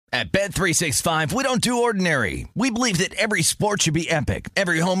At Bet365, we don't do ordinary. We believe that every sport should be epic.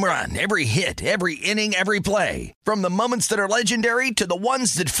 Every home run, every hit, every inning, every play. From the moments that are legendary to the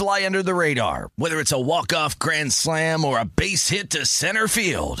ones that fly under the radar. Whether it's a walk-off grand slam or a base hit to center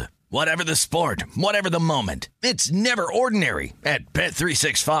field. Whatever the sport, whatever the moment. It's never ordinary at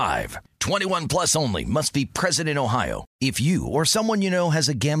Bet365. 21 plus only. Must be present in Ohio. If you or someone you know has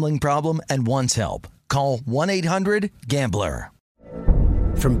a gambling problem and wants help, call 1-800-GAMBLER.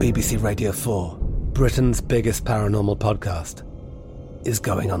 From BBC Radio 4, Britain's biggest paranormal podcast is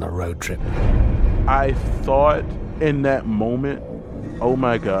going on a road trip. I thought in that moment, oh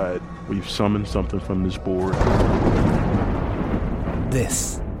my God, we've summoned something from this board.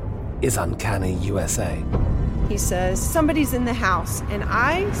 This is Uncanny USA. He says, somebody's in the house, and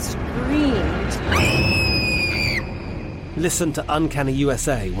I screamed. Listen to Uncanny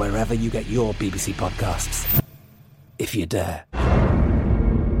USA wherever you get your BBC podcasts, if you dare.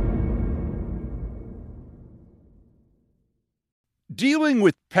 Dealing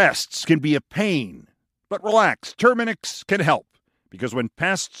with pests can be a pain, but relax, Terminix can help. Because when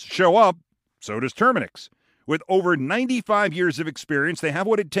pests show up, so does Terminix. With over 95 years of experience, they have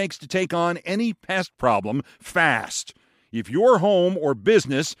what it takes to take on any pest problem fast. If your home or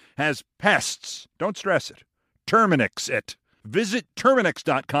business has pests, don't stress it. Terminix it. Visit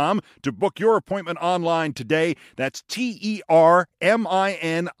Terminix.com to book your appointment online today. That's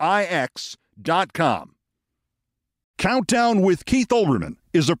TERMINIX.com. Countdown with Keith Olbermann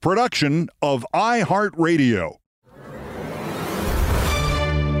is a production of iHeartRadio.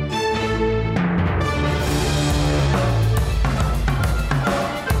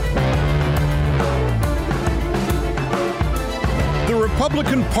 The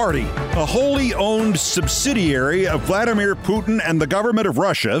Republican Party, a wholly owned subsidiary of Vladimir Putin and the government of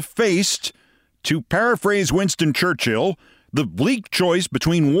Russia, faced, to paraphrase Winston Churchill, the bleak choice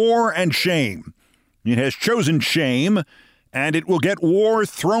between war and shame. It has chosen shame, and it will get war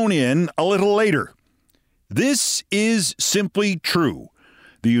thrown in a little later. This is simply true.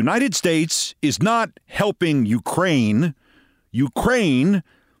 The United States is not helping Ukraine. Ukraine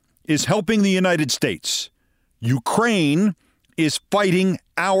is helping the United States. Ukraine is fighting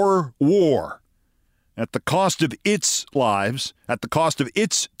our war at the cost of its lives, at the cost of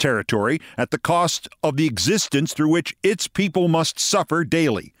its territory, at the cost of the existence through which its people must suffer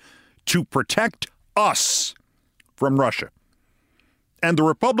daily to protect us from Russia. And the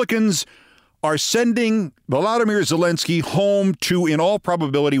Republicans are sending Volodymyr Zelensky home to, in all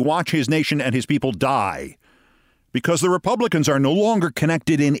probability, watch his nation and his people die, because the Republicans are no longer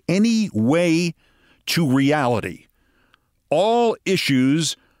connected in any way to reality. All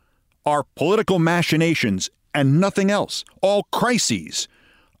issues are political machinations and nothing else. All crises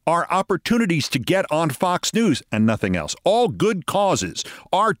are opportunities to get on Fox News and nothing else. All good causes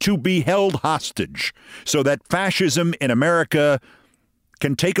are to be held hostage so that fascism in America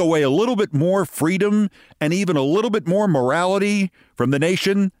can take away a little bit more freedom and even a little bit more morality from the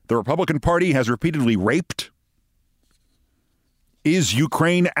nation the Republican Party has repeatedly raped. Is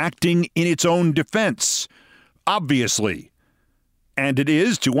Ukraine acting in its own defense? Obviously. And it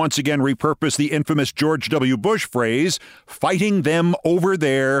is, to once again repurpose the infamous George W. Bush phrase, fighting them over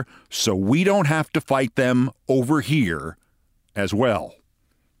there so we don't have to fight them over here as well.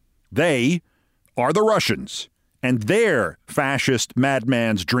 They are the Russians, and their fascist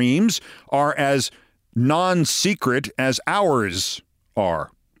madman's dreams are as non-secret as ours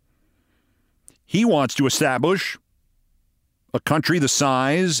are. He wants to establish a country the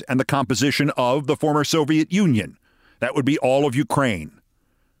size and the composition of the former Soviet Union. That would be all of Ukraine,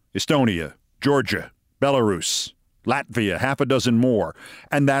 Estonia, Georgia, Belarus, Latvia, half a dozen more.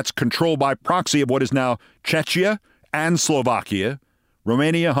 And that's controlled by proxy of what is now Czechia and Slovakia,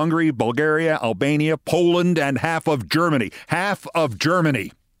 Romania, Hungary, Bulgaria, Albania, Poland, and half of Germany. Half of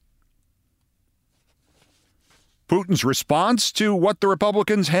Germany. Putin's response to what the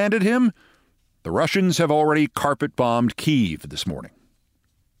Republicans handed him? The Russians have already carpet-bombed Kyiv this morning.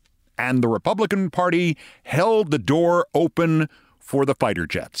 And the Republican Party held the door open for the fighter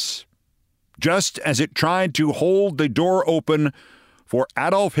jets, just as it tried to hold the door open for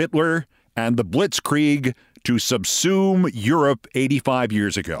Adolf Hitler and the Blitzkrieg to subsume Europe 85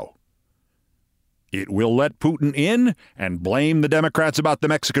 years ago. It will let Putin in and blame the Democrats about the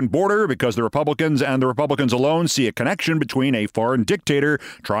Mexican border because the Republicans and the Republicans alone see a connection between a foreign dictator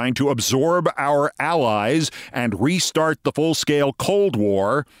trying to absorb our allies and restart the full-scale Cold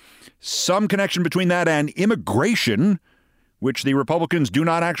War. Some connection between that and immigration, which the Republicans do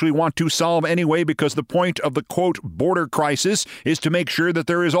not actually want to solve anyway because the point of the, quote, border crisis is to make sure that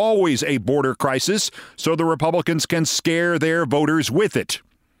there is always a border crisis so the Republicans can scare their voters with it.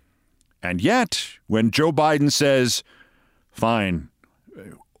 And yet, when Joe Biden says, fine,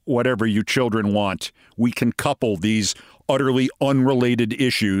 whatever you children want, we can couple these utterly unrelated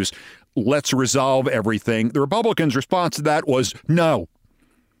issues, let's resolve everything, the Republicans' response to that was no.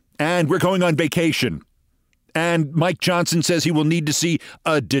 And we're going on vacation. And Mike Johnson says he will need to see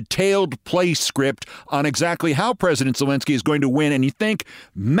a detailed play script on exactly how President Zelensky is going to win. And you think,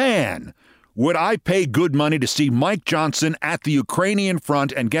 man, would I pay good money to see Mike Johnson at the Ukrainian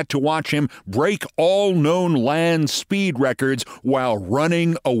front and get to watch him break all known land speed records while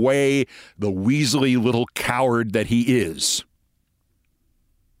running away, the weaselly little coward that he is.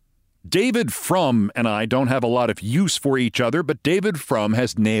 David Frum and I don't have a lot of use for each other, but David Frum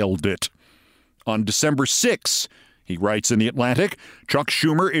has nailed it. On December 6, he writes in The Atlantic, Chuck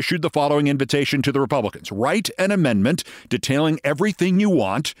Schumer issued the following invitation to the Republicans. Write an amendment detailing everything you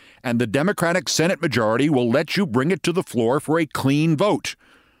want, and the Democratic Senate majority will let you bring it to the floor for a clean vote.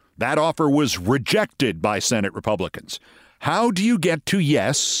 That offer was rejected by Senate Republicans. How do you get to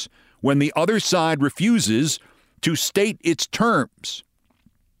yes when the other side refuses to state its terms?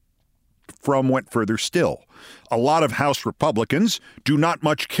 Frum went further still. A lot of House Republicans do not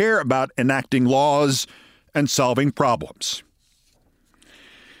much care about enacting laws and solving problems.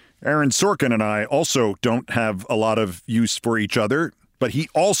 Aaron Sorkin and I also don't have a lot of use for each other, but he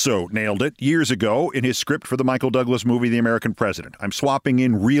also nailed it years ago in his script for the Michael Douglas movie, The American President. I'm swapping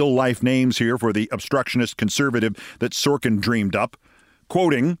in real-life names here for the obstructionist conservative that Sorkin dreamed up.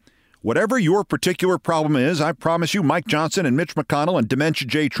 Quoting, whatever your particular problem is, I promise you Mike Johnson and Mitch McConnell and Dementia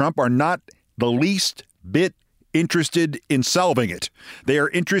J. Trump are not the least bit interested in solving it. They are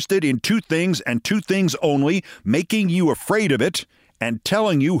interested in two things and two things only, making you afraid of it and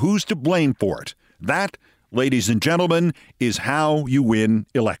telling you who's to blame for it. That, ladies and gentlemen, is how you win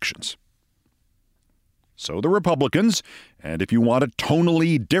elections. So the Republicans, and if you want a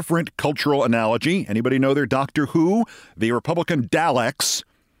tonally different cultural analogy, anybody know their Doctor Who? The Republican Daleks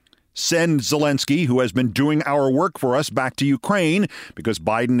send Zelensky, who has been doing our work for us, back to Ukraine because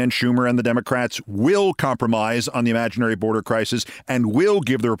Biden and Schumer and the Democrats will compromise on the imaginary border crisis and will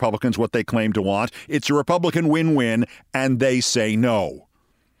give the Republicans what they claim to want. It's a Republican win-win, and they say no.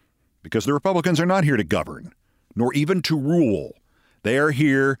 Because the Republicans are not here to govern, nor even to rule. They are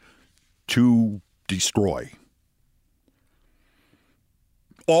here to destroy.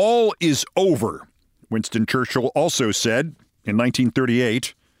 All is over, Winston Churchill also said in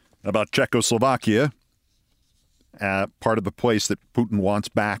 1938, about Czechoslovakia, part of the place that Putin wants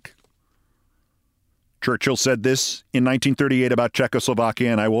back. Churchill said this in 1938 about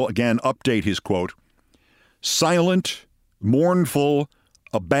Czechoslovakia, and I will again update his quote. Silent, mournful,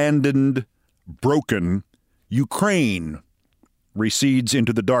 abandoned, broken, Ukraine recedes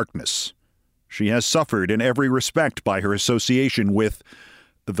into the darkness. She has suffered in every respect by her association with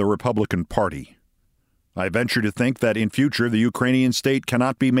the Republican Party. I venture to think that in future the Ukrainian state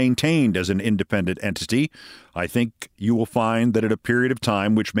cannot be maintained as an independent entity. I think you will find that at a period of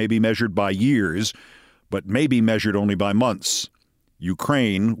time which may be measured by years, but may be measured only by months,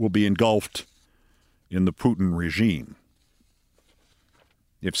 Ukraine will be engulfed in the Putin regime.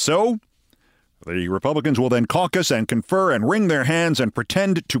 If so, the Republicans will then caucus and confer and wring their hands and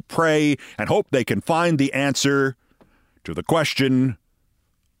pretend to pray and hope they can find the answer to the question,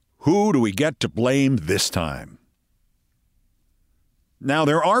 who do we get to blame this time? Now,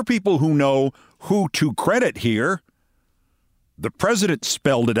 there are people who know who to credit here. The president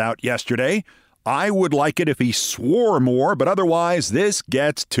spelled it out yesterday. I would like it if he swore more, but otherwise, this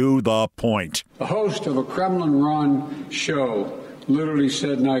gets to the point. The host of a Kremlin-run show literally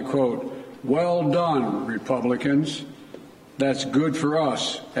said, and I quote, "Well done, Republicans. That's good for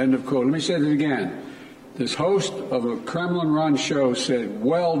us." End of quote. Let me say that again. This host of a Kremlin-run show said,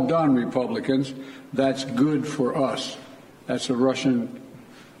 "Well done, Republicans. That's good for us." That's a Russian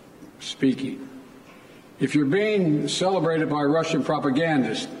speaking. If you're being celebrated by Russian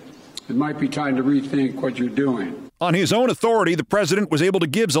propagandists, it might be time to rethink what you're doing. On his own authority, the president was able to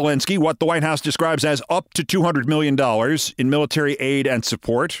give Zelensky what the White House describes as up to $200 million in military aid and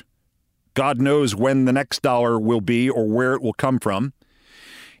support. God knows when the next dollar will be or where it will come from.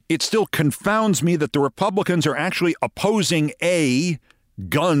 It still confounds me that the Republicans are actually opposing A,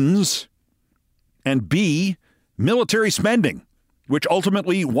 guns, and B, military spending, which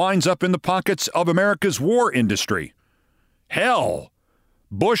ultimately winds up in the pockets of America's war industry. Hell,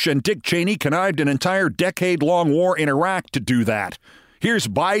 Bush and Dick Cheney connived an entire decade-long war in Iraq to do that. Here's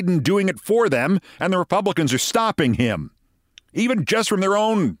Biden doing it for them, and the Republicans are stopping him. Even just from their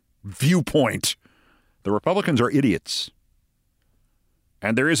own viewpoint, the Republicans are idiots.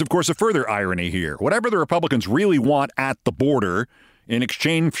 And there is, of course, a further irony here. Whatever the Republicans really want at the border in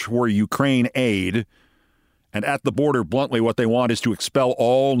exchange for Ukraine aid. And at the border, bluntly, what they want is to expel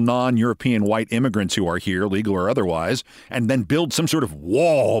all non-European white immigrants who are here, legal or otherwise, and then build some sort of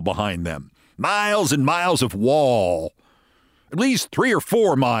wall behind them. Miles and miles of wall. At least 3 or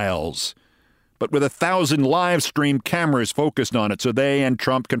 4 miles. But with 1,000 live stream cameras focused on it so they and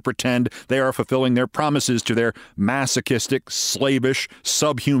Trump can pretend they are fulfilling their promises to their masochistic, slavish,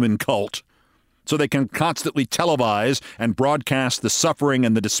 subhuman cult. So they can constantly televise and broadcast the suffering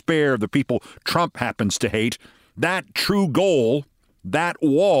and the despair of the people Trump happens to hate. That true goal, that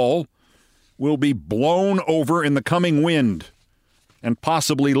wall, will be blown over in the coming wind, and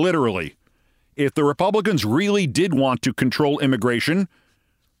possibly literally. If the Republicans really did want to control immigration,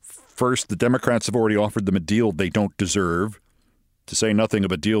 first, the Democrats have already offered them a deal they don't deserve, to say nothing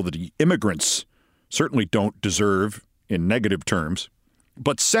of a deal that the immigrants certainly don't deserve in negative terms.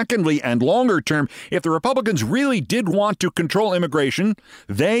 But secondly, and longer term, if the Republicans really did want to control immigration,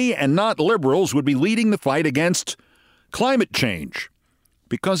 they and not liberals would be leading the fight against climate change.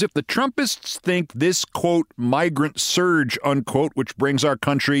 Because if the Trumpists think this, quote, migrant surge, unquote, which brings our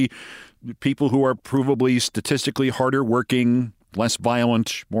country people who are provably statistically harder working, less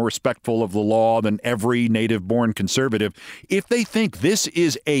violent, more respectful of the law than every native-born conservative, if they think this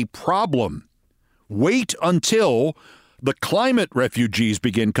is a problem, wait until the climate refugees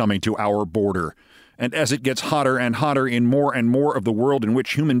begin coming to our border. And as it gets hotter and hotter in more and more of the world in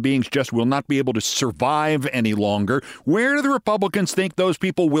which human beings just will not be able to survive any longer, where do the Republicans think those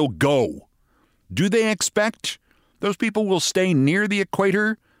people will go? Do they expect those people will stay near the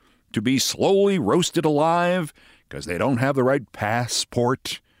equator to be slowly roasted alive because they don't have the right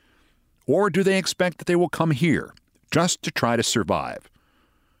passport? Or do they expect that they will come here just to try to survive?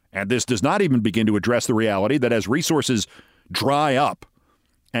 And this does not even begin to address the reality that as resources dry up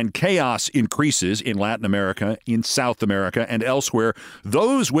and chaos increases in Latin America, in South America, and elsewhere,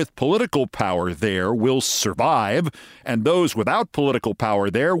 those with political power there will survive, and those without political power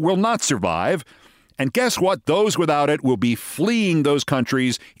there will not survive. And guess what? Those without it will be fleeing those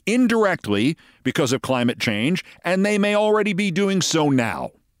countries indirectly because of climate change, and they may already be doing so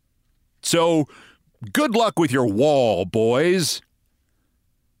now. So good luck with your wall, boys.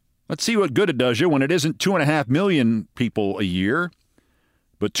 Let's see what good it does you when it isn't 2.5 million people a year,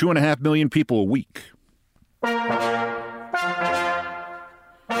 but 2.5 million people a week.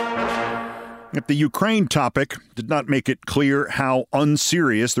 If the Ukraine topic did not make it clear how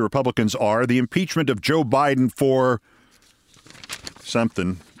unserious the Republicans are, the impeachment of Joe Biden for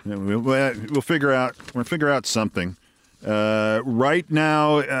something, we'll figure out something. Right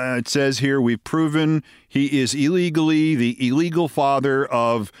now, it says here, we've proven he is illegally the illegal father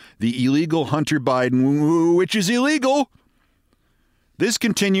of the illegal Hunter Biden, which is illegal. This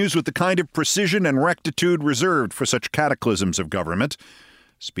continues with the kind of precision and rectitude reserved for such cataclysms of government.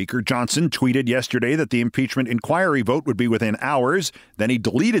 Speaker Johnson tweeted yesterday that the impeachment inquiry vote would be within hours. Then he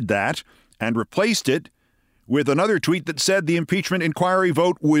deleted that and replaced it with another tweet that said the impeachment inquiry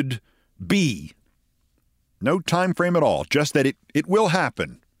vote would be. No time frame at all, just that it will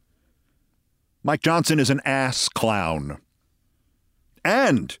happen. Mike Johnson is an ass clown.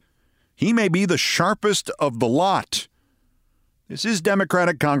 And he may be the sharpest of the lot. This is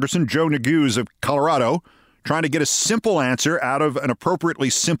Democratic Congressman Joe Neguse of Colorado trying to get a simple answer out of an appropriately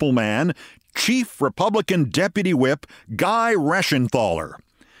simple man, Chief Republican Deputy Whip Guy Reschenthaler.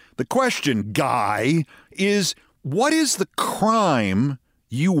 The question, Guy, is what is the crime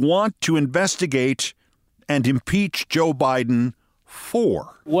you want to investigate and impeach Joe Biden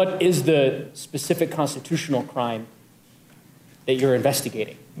for? What is the specific constitutional crime that you're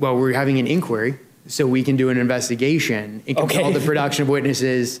investigating? Well, we're having an inquiry, so we can do an investigation and control the production of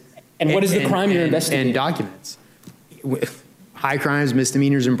witnesses. And what is the crime you're investigating? And documents. High crimes,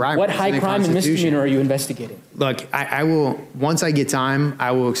 misdemeanors, and bribery. What high crime and misdemeanor are you investigating? Look, I will, once I get time,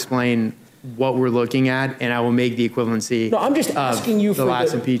 I will explain what we're looking at, and I will make the equivalency. No, I'm just asking you for the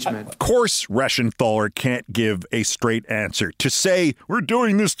last impeachment. Of course, Reschenthaler can't give a straight answer. To say, we're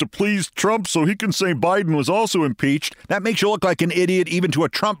doing this to please Trump so he can say Biden was also impeached, that makes you look like an idiot even to a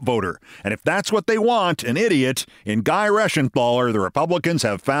Trump voter. And if that's what they want, an idiot, in Guy Reschenthaler, the Republicans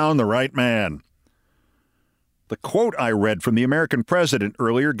have found the right man. The quote I read from the American president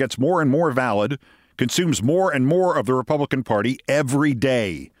earlier gets more and more valid, consumes more and more of the Republican Party every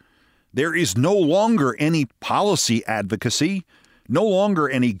day. There is no longer any policy advocacy, no longer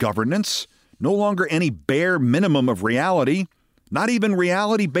any governance, no longer any bare minimum of reality, not even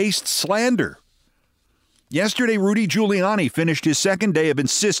reality-based slander. Yesterday, Rudy Giuliani finished his second day of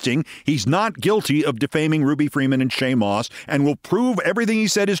insisting he's not guilty of defaming Ruby Freeman and Shay Moss and will prove everything he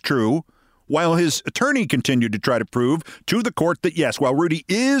said is true, while his attorney continued to try to prove to the court that, yes, while Rudy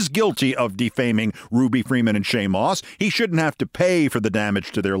is guilty of defaming Ruby Freeman and Shaye Moss, he shouldn't have to pay for the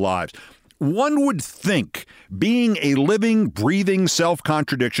damage to their lives. One would think being a living, breathing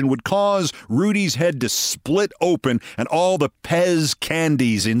self-contradiction would cause Rudy's head to split open and all the Pez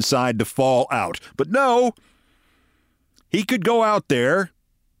candies inside to fall out. But no, he could go out there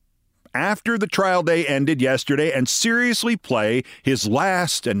after the trial day ended yesterday and seriously play his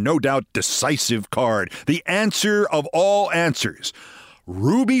last and no doubt decisive card, the answer of all answers.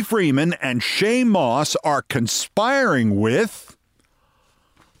 Ruby Freeman and Shaye Moss are conspiring with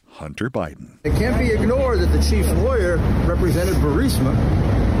Hunter Biden. It can't be ignored that the chief lawyer represented Burisma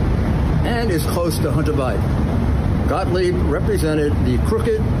and is close to Hunter Biden. Gottlieb represented the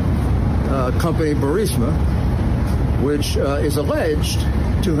crooked company Burisma, which is alleged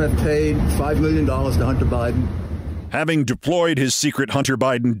to have paid $5 million to Hunter Biden. Having deployed his secret Hunter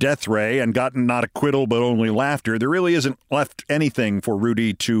Biden death ray and gotten not acquittal but only laughter, there really isn't left anything for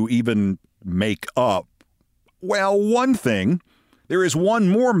Rudy to even make up. Well, one thing. There is one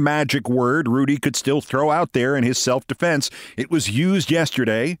more magic word Rudy could still throw out there in his self-defense. It was used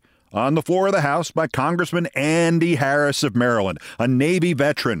yesterday on the floor of the House by Congressman Andy Harris of Maryland, a Navy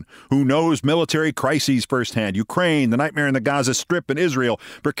veteran who knows military crises firsthand. Ukraine, the nightmare in the Gaza Strip and Israel,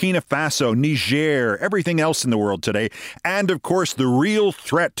 Burkina Faso, Niger, everything else in the world today. And, of course, the real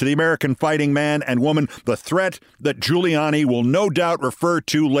threat to the American fighting man and woman, the threat that Giuliani will no doubt refer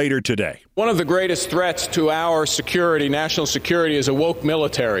to later today. One of the greatest threats to our security, national security, is a woke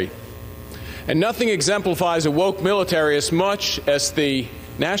military. And nothing exemplifies a woke military as much as the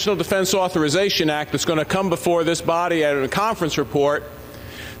National Defense Authorization Act that's going to come before this body at a conference report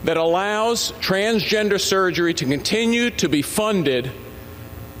that allows transgender surgery to continue to be funded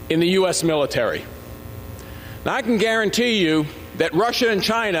in the U.S. military. Now, I can guarantee you that Russia and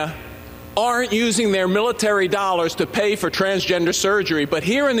China aren't using their military dollars to pay for transgender surgery, but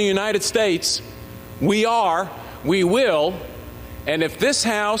here in the United States, we are, we will, and if this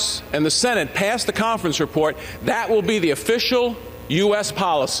House and the Senate pass the conference report, that will be the official U.S.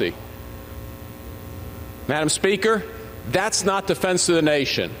 policy. Madam Speaker, that's not defense of the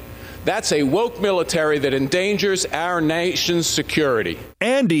nation. That's a woke military that endangers our nation's security.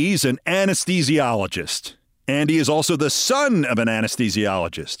 Andy's an anesthesiologist. Andy is also the son of an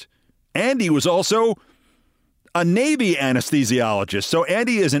anesthesiologist. Andy was also a Navy anesthesiologist. So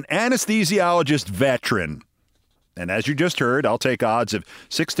Andy is an anesthesiologist veteran. And as you just heard, I'll take odds of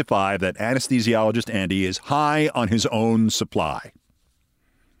 6-5 that anesthesiologist Andy is high on his own supply.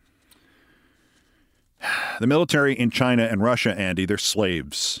 The military in China and Russia, Andy, they're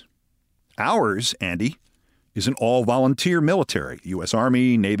slaves. Ours, Andy, is an all-volunteer military. U.S.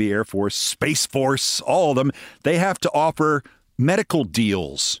 Army, Navy, Air Force, Space Force, all of them. They have to offer medical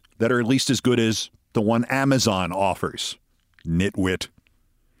deals that are at least as good as the one Amazon offers. Nitwit.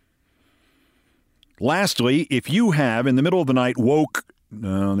 Lastly, if you have, in the middle of the night,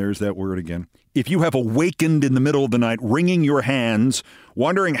 there's that word again. If you have awakened in the middle of the night, wringing your hands,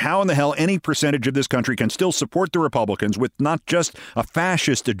 wondering how in the hell any percentage of this country can still support the Republicans with not just a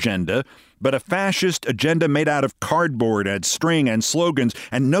fascist agenda, but a fascist agenda made out of cardboard and string and slogans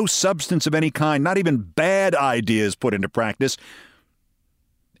and no substance of any kind, not even bad ideas put into practice.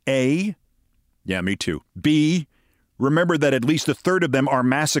 A, yeah, me too. B, remember that at least a third of them are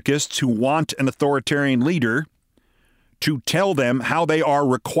masochists who want an authoritarian leader to tell them how they are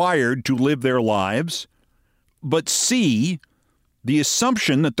required to live their lives. But C, the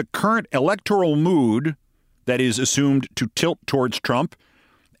assumption that the current electoral mood that is assumed to tilt towards Trump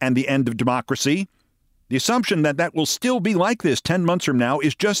and the end of democracy, the assumption that that will still be like this 10 months from now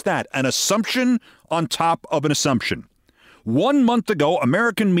is just that, an assumption on top of an assumption. 1 month ago,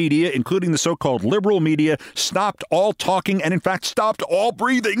 American media, including the so-called liberal media, stopped all talking and, in fact, stopped all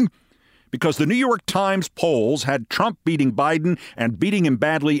breathing because the New York Times polls had Trump beating Biden and beating him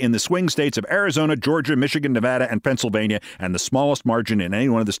badly in the swing states of Arizona, Georgia, Michigan, Nevada, and Pennsylvania, and the smallest margin in any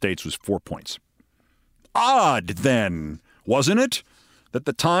one of the states was 4 points. Odd, then, wasn't it, that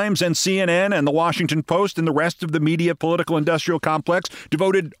the Times and CNN and the Washington Post and the rest of the media political industrial complex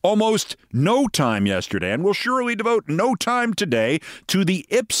devoted almost no time yesterday and will surely devote no time today to the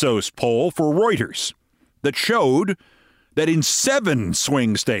Ipsos poll for Reuters that showed that in 7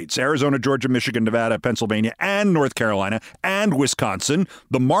 swing states, Arizona, Georgia, Michigan, Nevada, Pennsylvania, and North Carolina, and Wisconsin,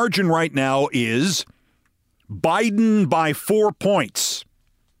 the margin right now is Biden by 4 points.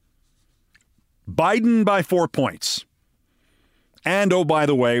 Biden by 4 points. And, oh, by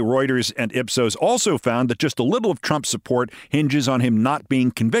the way, Reuters and Ipsos also found that just a little of Trump's support hinges on him not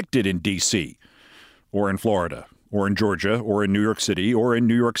being convicted in D.C. or in Florida or in Georgia, or in New York City, or in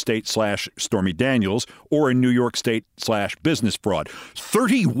New York State / Stormy Daniels, or in New York State / business fraud.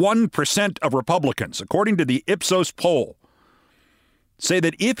 31% of Republicans, according to the Ipsos poll, say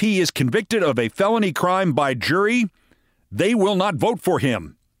that if he is convicted of a felony crime by jury, they will not vote for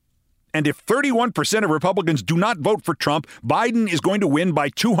him. And if 31% of Republicans do not vote for Trump, Biden is going to win by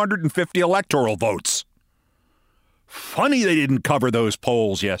 250 electoral votes. Funny they didn't cover those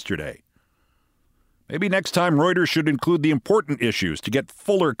polls yesterday. Maybe next time Reuters should include the important issues to get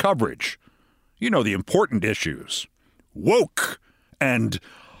fuller coverage. You know the important issues. Woke and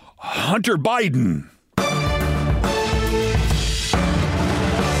Hunter Biden.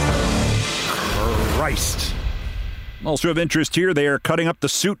 Christ. Also of interest here, they are cutting up the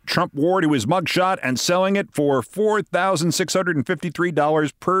suit Trump wore to his mugshot and selling it for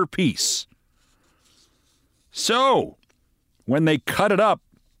 $4,653 per piece. So, when they cut it up,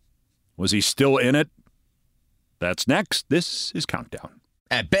 was he still in it? That's next. This is Countdown.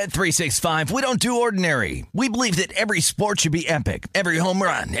 At Bet365, we don't do ordinary. We believe that every sport should be epic. Every home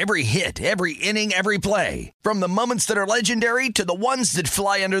run, every hit, every inning, every play. From the moments that are legendary to the ones that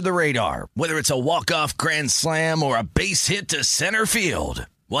fly under the radar. Whether it's a walk-off grand slam or a base hit to center field.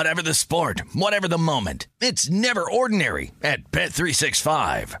 Whatever the sport, whatever the moment. It's never ordinary at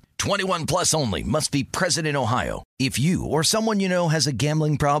Bet365. 21 plus only. Must be present in Ohio. If you or someone you know has a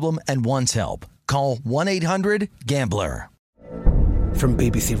gambling problem and wants help, call 1-800-GAMBLER. From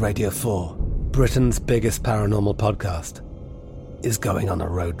BBC Radio 4, Britain's biggest paranormal podcast is going on a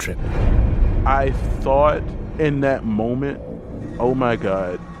road trip. I thought in that moment, oh my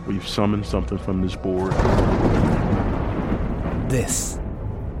God, we've summoned something from this board. This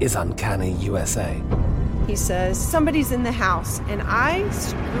is Uncanny USA. He says, somebody's in the house, and I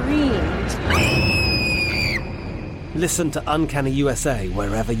screamed. Listen to Uncanny USA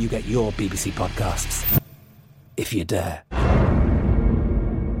wherever you get your BBC podcasts, if you dare.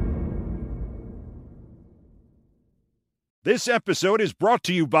 This episode is brought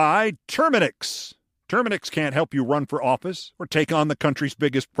to you by Terminix. Terminix can't help you run for office or take on the country's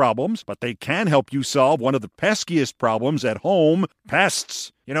biggest problems, but they can help you solve one of the peskiest problems at home,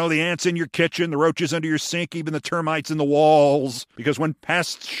 pests. You know, the ants in your kitchen, the roaches under your sink, even the termites in the walls. Because when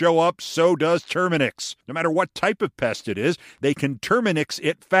pests show up, so does Terminix. No matter what type of pest it is, they can Terminix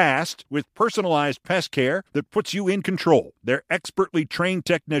it fast with personalized pest care that puts you in control. Their expertly trained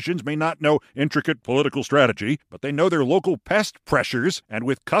technicians may not know intricate political strategy, but they know their local pest pressures, and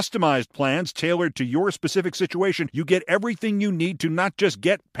with customized plans tailored to your specific situation, you get everything you need to not just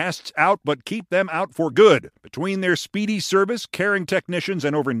get pests out, but keep them out for good. Between their speedy service, caring technicians,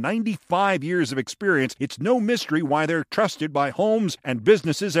 and over 95 years of experience, it's no mystery why they're trusted by homes and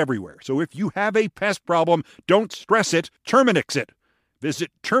businesses everywhere. So if you have a pest problem, don't stress it, Terminix it.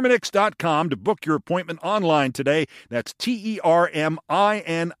 Visit Terminix.com to book your appointment online today. That's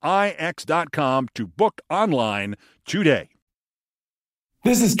TERMINIX.com to book online today.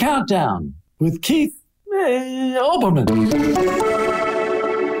 This is Countdown with Keith Olbermann.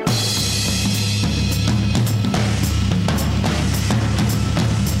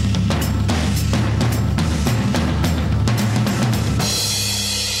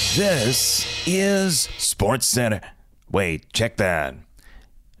 This is Sports Center. Wait, check that.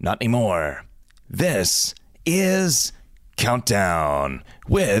 Not anymore. This is Countdown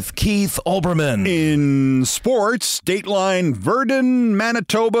with Keith Olbermann. In sports, Dateline, Verdun,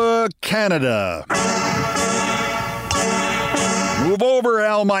 Manitoba, Canada. Move over,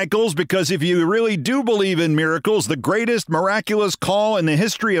 Al Michaels, because if you really do believe in miracles, the greatest miraculous call in the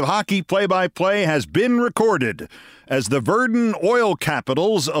history of hockey play-by-play has been recorded as the Verdun Oil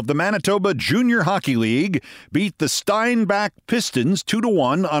Capitals of the Manitoba Junior Hockey League beat the Steinbach Pistons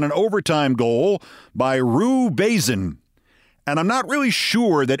 2-1 on an overtime goal by Rue Bazin. And I'm not really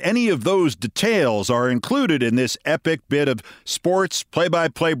sure that any of those details are included in this epic bit of sports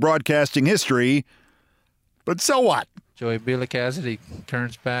play-by-play broadcasting history. But so what? Joey Bielik has it. He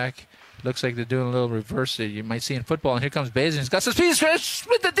turns back. Looks like they're doing a little reverse that you might see in football. And here comes Bazin. He's got some speed.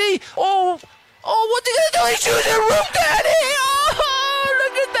 Split the D. Oh, what's he going to do? He's shooting the roof, Daddy. Oh,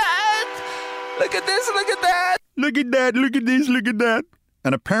 look at that. Look at this. Look at that. Look at that. Look at this. Look at that.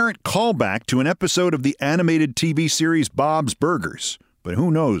 An apparent callback to an episode of the animated TV series Bob's Burgers. But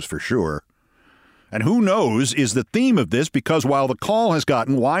who knows for sure? And who knows is the theme of this, because while the call has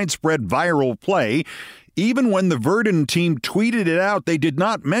gotten widespread viral play, even when the Verdun team tweeted it out, they did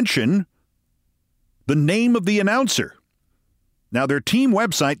not mention the name of the announcer. Now, their team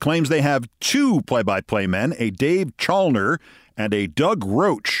website claims they have two play-by-play men, a Dave Chalner and a Doug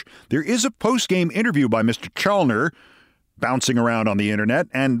Roach. There is a post-game interview by Mr. Chalner, bouncing around on the internet,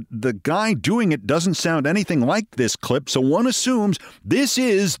 and the guy doing it doesn't sound anything like this clip, so one assumes this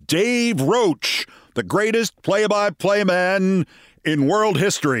is Dave Roach, the greatest play-by-play man in world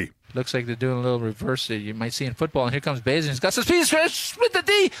history. Looks like they're doing a little reverse that you might see in football. And here comes Bazin. He's got some speed. Split the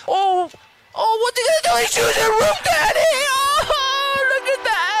D. Oh, what's he going to do? He's shooting the roof, Daddy. Oh, look at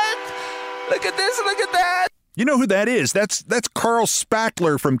that. Look at this. Look at that. You know who that is? That's Carl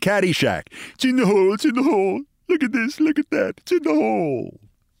Spackler from Caddyshack. It's in the hole. It's in the hole. Look at this. Look at that. It's in the hole.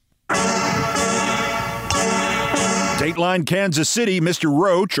 Dateline Kansas City, Mr.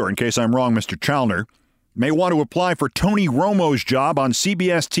 Roach, or in case I'm wrong, Mr. Chalner, may want to apply for Tony Romo's job on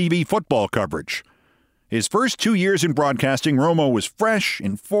CBS TV football coverage. His first 2 years in broadcasting, Romo was fresh,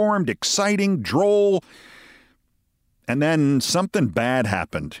 informed, exciting, droll. And then something bad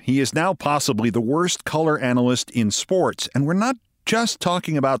happened. He is now possibly the worst color analyst in sports. And we're not just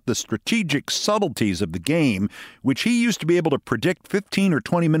talking about the strategic subtleties of the game, which he used to be able to predict 15 or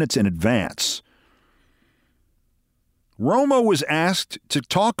 20 minutes in advance. Romo was asked to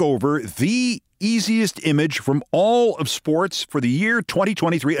talk over the easiest image from all of sports for the year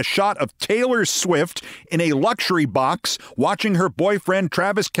 2023, a shot of Taylor Swift in a luxury box watching her boyfriend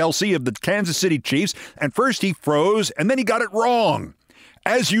Travis Kelce of the Kansas City Chiefs, and first he froze and then he got it wrong.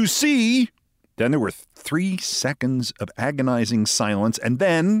 As you see, then there were 3 seconds of agonizing silence, and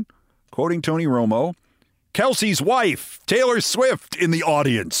then, quoting Tony Romo, Kelce's wife, Taylor Swift, in the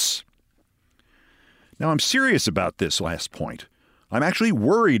audience. Now, I'm serious about this last point. I'm actually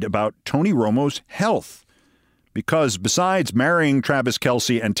worried about Tony Romo's health because besides marrying Travis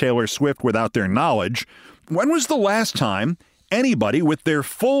Kelce and Taylor Swift without their knowledge, when was the last time anybody with their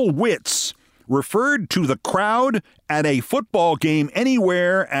full wits referred to the crowd at a football game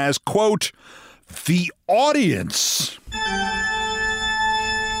anywhere as, quote, the audience?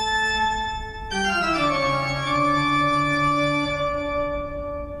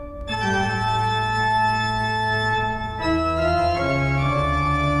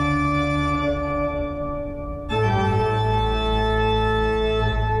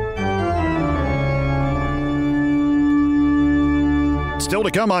 Still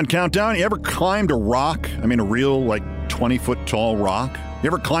to come on Countdown, you ever climbed a rock? I mean, a real, 20-foot tall rock? You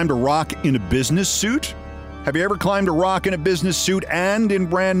ever climbed a rock in a business suit? Have you ever climbed a rock in a business suit and in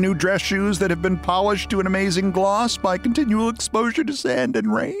brand new dress shoes that have been polished to an amazing gloss by continual exposure to sand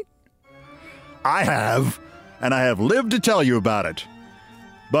and rain? I have, and I have lived to tell you about it.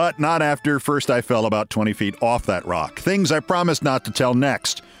 But not after first I fell about 20 feet off that rock. Things I promised not to tell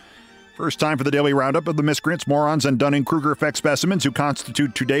next. First time for the daily roundup of the miscreants, morons, and Dunning-Kruger effect specimens who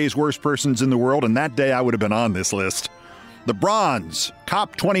constitute today's worst persons in the world, and that day I would have been on this list. The Bronze,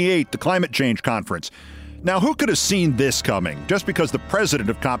 COP28, the climate change conference. Now, who could have seen this coming? Just because the president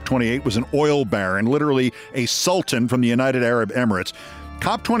of COP28 was an oil baron, literally a sultan from the United Arab Emirates,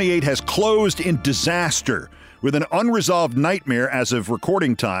 COP28 has closed in disaster with an unresolved nightmare as of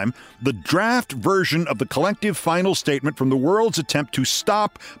recording time. The draft version of the collective final statement from the world's attempt to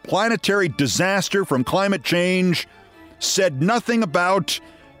stop planetary disaster from climate change said nothing about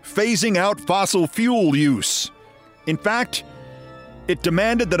phasing out fossil fuel use. In fact, it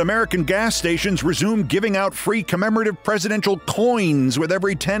demanded that American gas stations resume giving out free commemorative presidential coins with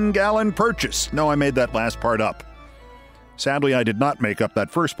every 10-gallon purchase. No, I made that last part up. Sadly, I did not make up that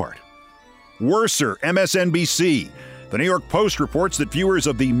first part. Worser, MSNBC. The New York Post reports that viewers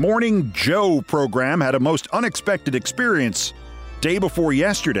of the Morning Joe program had a most unexpected experience day before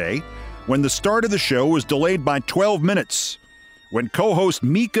yesterday when the start of the show was delayed by 12 minutes. When co-host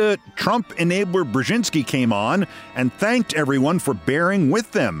Mika Trump enabler Brzezinski came on and thanked everyone for bearing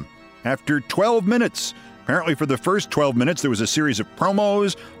with them. After 12 minutes, apparently for the first 12 minutes, there was a series of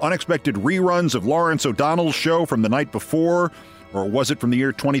promos, unexpected reruns of Lawrence O'Donnell's show from the night before, or was it from the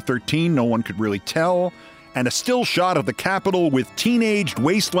year 2013? No one could really tell. And a still shot of the Capitol with Teenaged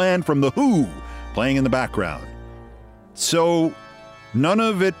Wasteland from The Who playing in the background. So none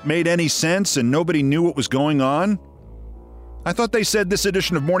of it made any sense and nobody knew what was going on. I thought they said this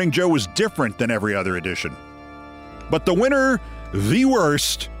edition of Morning Joe was different than every other edition. But the winner, the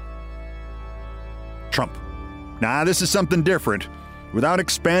worst, Trump. Nah, this is something different. Without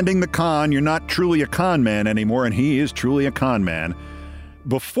expanding the con, you're not truly a con man anymore, and he is truly a con man.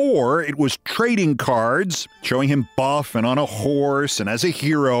 Before, it was trading cards, showing him buff and on a horse and as a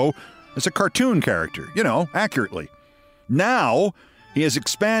hero, as a cartoon character, accurately. Now, he has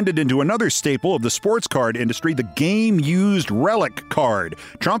expanded into another staple of the sports card industry, the game-used relic card.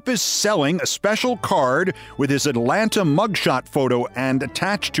 Trump is selling a special card with his Atlanta mugshot photo and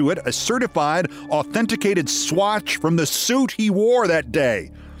attached to it a certified, authenticated swatch from the suit he wore that day.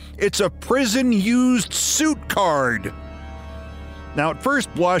 It's a prison-used suit card. Now, at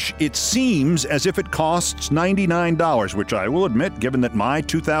first blush, it seems as if it costs $99, which I will admit, given that my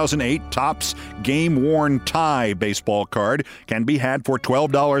 2008 Topps game-worn tie baseball card can be had for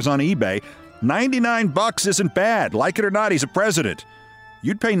 $12 on eBay, $99 isn't bad. Like it or not, he's a president.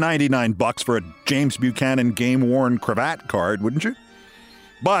 You'd pay $99 for a James Buchanan game-worn cravat card, wouldn't you?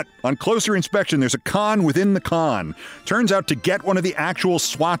 But on closer inspection, there's a con within the con. Turns out to get one of the actual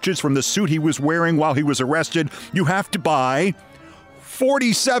swatches from the suit he was wearing while he was arrested, you have to buy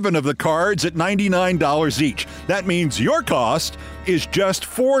 47 of the cards at $99 each. That means your cost is just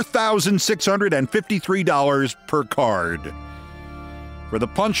 $4,653 per card. For the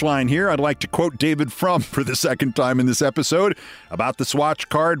punchline here, I'd like to quote David Frum for the second time in this episode. About the swatch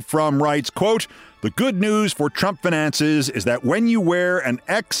card, Frum writes, quote, "The good news for Trump finances is that when you wear an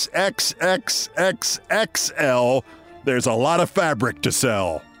XXXXXL, there's a lot of fabric to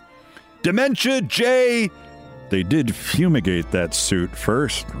sell." Dementia J. They did fumigate that suit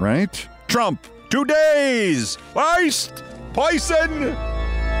first, right? Trump, 2 days! Worst poison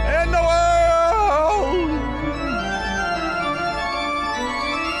in the world!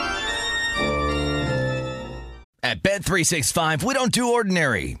 At Bet365, we don't do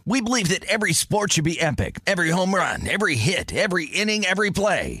ordinary. We believe that every sport should be epic. Every home run, every hit, every inning, every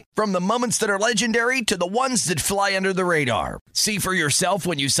play. From the moments that are legendary to the ones that fly under the radar. See for yourself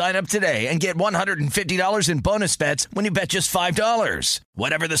when you sign up today and get $150 in bonus bets when you bet just $5.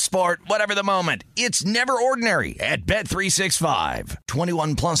 Whatever the sport, whatever the moment, it's never ordinary at Bet365.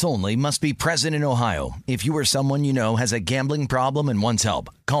 21 plus only. Must be present in Ohio. If you or someone you know has a gambling problem and wants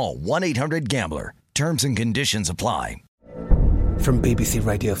help, call 1-800-GAMBLER. Terms and conditions apply. From BBC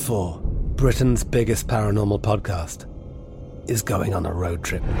Radio 4, Britain's biggest paranormal podcast is going on a road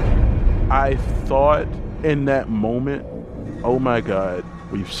trip. I thought in that moment, oh my God,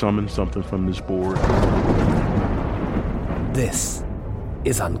 we've summoned something from this board. This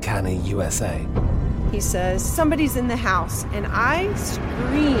is Uncanny USA. He says, somebody's in the house, and I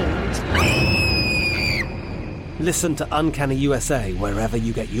screamed. Listen to Uncanny USA wherever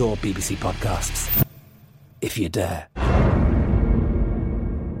you get your BBC podcasts, if you dare.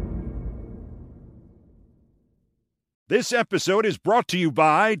 This episode is brought to you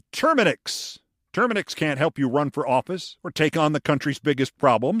by Terminix. Terminix can't help you run for office or take on the country's biggest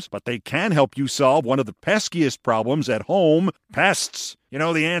problems, but they can help you solve one of the peskiest problems at home, pests. You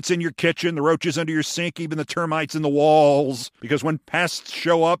know, the ants in your kitchen, the roaches under your sink, even the termites in the walls. Because when pests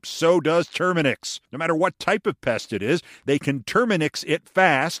show up, so does Terminix. No matter what type of pest it is, they can Terminix it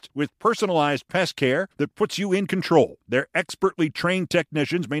fast with personalized pest care that puts you in control. Their expertly trained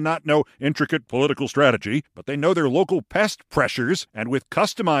technicians may not know intricate political strategy, but they know their local pest pressures, and with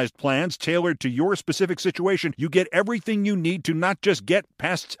customized plans tailored to your specific situation, you get everything you need to not just get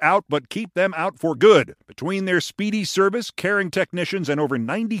pests out, but keep them out for good. Between their speedy service, caring technicians, and over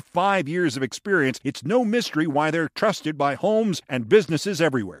 95 years of experience, it's no mystery why they're trusted by homes and businesses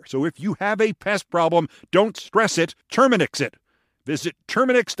everywhere. So if you have a pest problem, don't stress it, Terminix it. Visit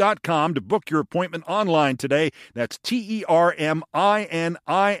Terminix.com to book your appointment online today. That's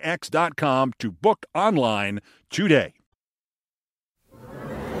TERMINIX.com to book online today.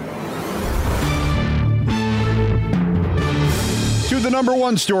 To the number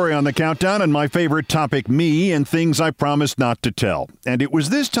one story on the countdown and my favorite topic, me and things I promised not to tell. And it was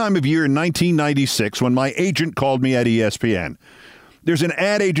this time of year in 1996 when my agent called me at ESPN. There's an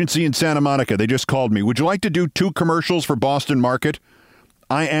ad agency in Santa Monica. They just called me. Would you like to do 2 commercials for Boston Market?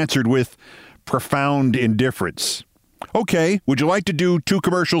 I answered with profound indifference. Okay, would you like to do 2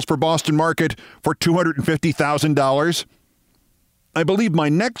 commercials for Boston Market for $250,000? I believe my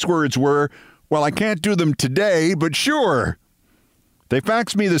next words were, well, I can't do them today, but sure. They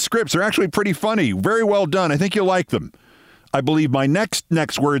faxed me the scripts. They're actually pretty funny. Very well done. I think you'll like them. I believe my next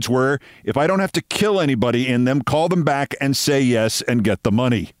words were, if I don't have to kill anybody in them, call them back and say yes and get the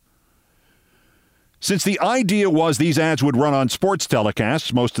money. Since the idea was these ads would run on sports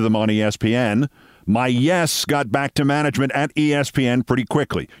telecasts, most of them on ESPN, my yes got back to management at ESPN pretty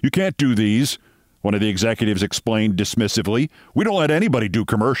quickly. You can't do these, one of the executives explained dismissively. We don't let anybody do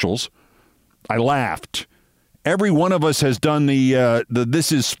commercials. I laughed. Every one of us has done the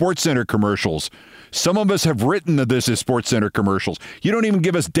This Is SportsCenter commercials. Some of us have written the This Is SportsCenter commercials. You don't even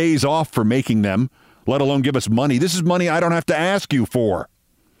give us days off for making them, let alone give us money. This is money I don't have to ask you for.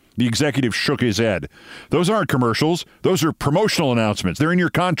 The executive shook his head. Those aren't commercials. Those are promotional announcements. They're in your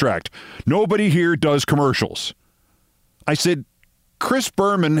contract. Nobody here does commercials. I said, Chris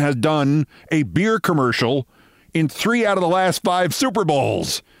Berman has done a beer commercial in 3 out of the last 5 Super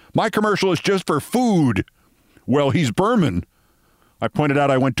Bowls. My commercial is just for food. Well, he's Berman. I pointed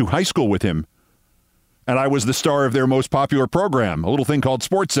out I went to high school with him. And I was the star of their most popular program, a little thing called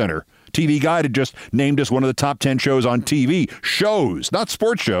SportsCenter. TV Guide had just named us one of the top 10 shows on TV. Shows, not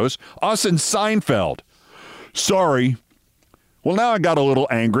sports shows. Us and Seinfeld. Sorry. Well, now I got a little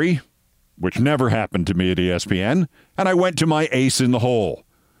angry, which never happened to me at ESPN, and I went to my ace in the hole.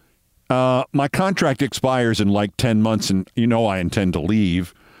 My contract expires in like 10 months, and you know I intend to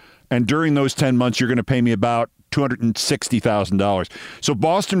leave. And during those 10 months, you're going to pay me about $260,000. So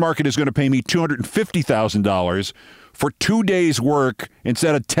Boston Market is going to pay me $250,000 for 2 days' work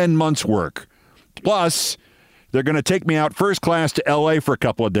instead of 10 months' work. Plus, they're going to take me out first class to L.A. for a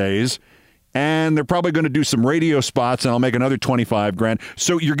couple of days, and they're probably going to do some radio spots, and I'll make another $25,000.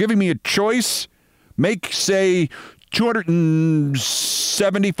 So you're giving me a choice? Make, say,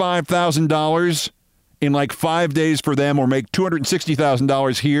 $275,000 in like 5 days for them, or make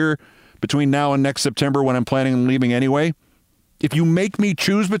 $260,000 here between now and next September when I'm planning on leaving anyway. If you make me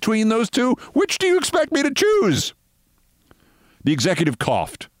choose between those two, which do you expect me to choose? The executive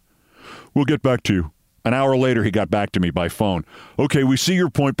coughed. We'll get back to you. An hour later, he got back to me by phone. Okay, we see your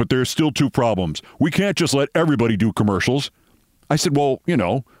point, but there's still two problems. We can't just let everybody do commercials. I said, well,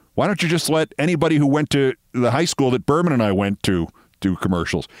 why don't you just let anybody who went to the high school that Berman and I went to do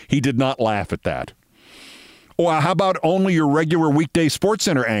commercials? He did not laugh at that. Well, how about only your regular weekday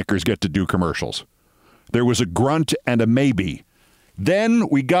SportsCenter anchors get to do commercials? There was a grunt and a maybe. Then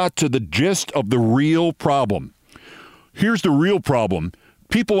we got to the gist of the real problem. Here's the real problem.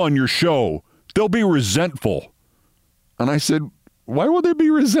 People on your show, they'll be resentful. And I said, why will they be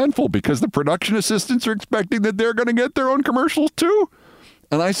resentful? Because the production assistants are expecting that they're going to get their own commercials too?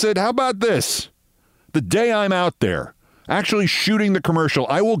 And I said, how about this? The day I'm out there actually shooting the commercial,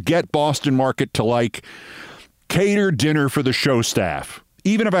 I will get Boston Market to cater dinner for the show staff,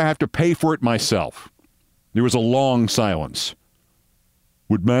 even if I have to pay for it myself. There was a long silence.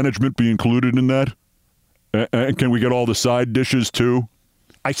 Would management be included in that? And can we get all the side dishes too?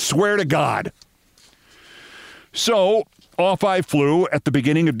 I swear to God. So off I flew at the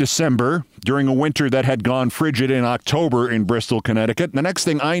beginning of December during a winter that had gone frigid in October in Bristol, Connecticut. The next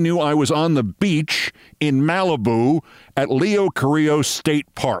thing I knew, I was on the beach in Malibu at Leo Carrillo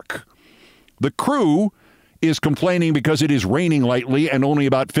State Park. The crew is complaining because it is raining lightly and only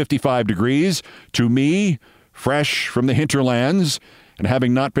about 55 degrees. To me, fresh from the hinterlands, and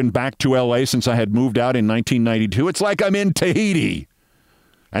having not been back to L.A. since I had moved out in 1992, it's like I'm in Tahiti.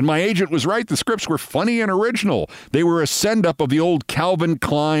 And my agent was right. The scripts were funny and original. They were a send-up of the old Calvin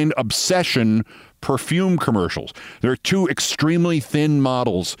Klein Obsession perfume commercials. There are two extremely thin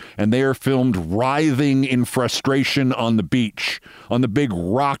models, and they are filmed writhing in frustration on the beach, on the big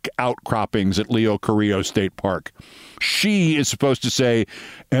rock outcroppings at Leo Carrillo State Park. She is supposed to say,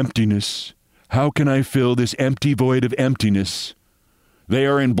 emptiness. How can I fill this empty void of emptiness? They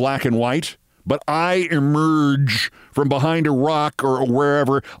are in black and white, but I emerge from behind a rock or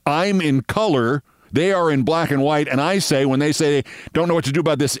wherever. I'm in color. They are in black and white, and I say, when they say they don't know what to do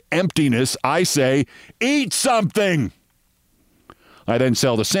about this emptiness, I say, eat something. I then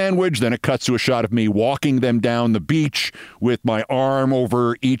sell the sandwich. Then it cuts to a shot of me walking them down the beach with my arm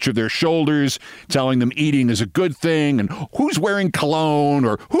over each of their shoulders, telling them eating is a good thing, and who's wearing cologne,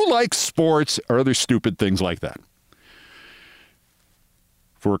 or who likes sports, or other stupid things like that.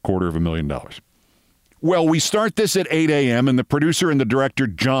 For $250,000. Well, we start this at 8 a.m., and the producer and the director,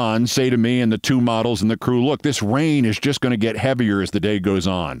 John, say to me and the two models and the crew, look, this rain is just going to get heavier as the day goes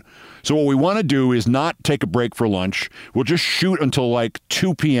on. So what we want to do is not take a break for lunch. We'll just shoot until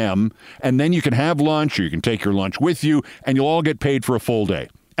 2 p.m., and then you can have lunch, or you can take your lunch with you, and you'll all get paid for a full day.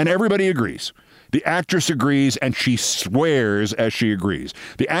 And everybody agrees. The actress agrees, and she swears as she agrees.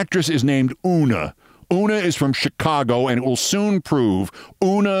 The actress is named Una. Una is from Chicago, and it will soon prove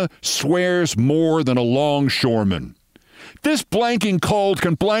Una swears more than a longshoreman. This blanking cold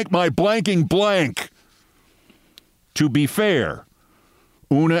can blank my blanking blank. To be fair,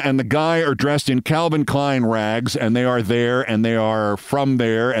 Una and the guy are dressed in Calvin Klein rags, and they are there, and they are from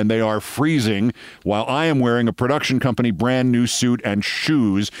there, and they are freezing, while I am wearing a production company brand new suit and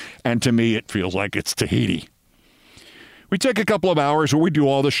shoes, and to me it feels like it's Tahiti. We take a couple of hours where we do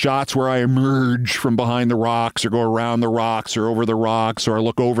all the shots where I emerge from behind the rocks or go around the rocks or over the rocks or I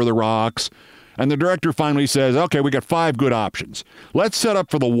look over the rocks. And the director finally says, okay, we got 5 good options. Let's set up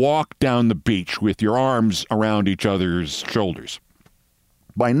for the walk down the beach with your arms around each other's shoulders.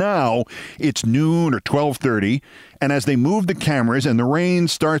 By now, it's noon or 12:30, and as they move the cameras and the rain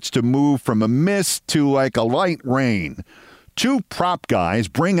starts to move from a mist to like a light rain, 2 prop guys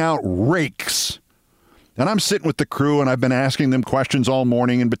bring out rakes. And I'm sitting with the crew, and I've been asking them questions all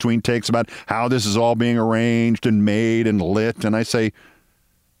morning in between takes about how this is all being arranged and made and lit. And I say,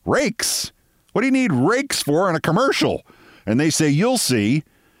 rakes? What do you need rakes for in a commercial? And they say, you'll see.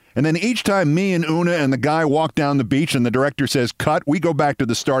 And then each time me and Una and the guy walk down the beach and the director says, cut, we go back to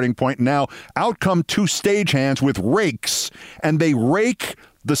the starting point. Now, out come two stagehands with rakes, and they rake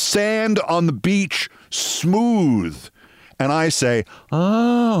the sand on the beach smooth. And I say,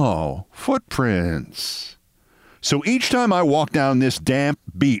 oh, footprints. So each time I walk down this damp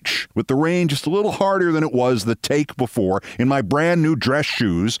beach with the rain just a little harder than it was the take before in my brand new dress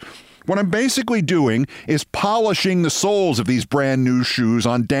shoes, what I'm basically doing is polishing the soles of these brand new shoes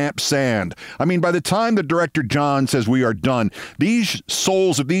on damp sand. I mean, by the time the director John says we are done, these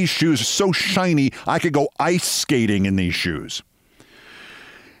soles of these shoes are so shiny I could go ice skating in these shoes.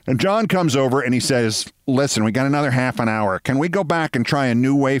 And John comes over and he says, listen, we got another half an hour. Can we go back and try a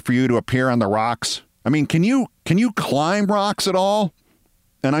new way for you to appear on the rocks? I mean, can you climb rocks at all?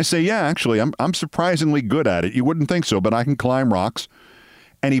 And I say, yeah, actually, I'm surprisingly good at it. You wouldn't think so, but I can climb rocks.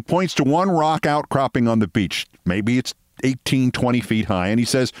 And he points to one rock outcropping on the beach. Maybe it's 18, 20 feet high. And he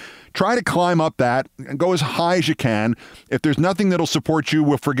says, try to climb up that and go as high as you can. If there's nothing that'll support you,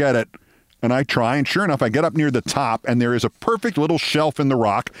 we'll forget it. And I try, and sure enough, I get up near the top, and there is a perfect little shelf in the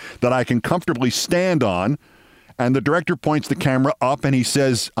rock that I can comfortably stand on. And the director points the camera up, and he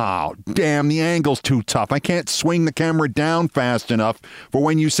says, oh, damn, the angle's too tough. I can't swing the camera down fast enough for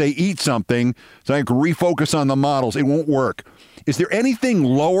when you say eat something, so I can refocus on the models. It won't work. Is there anything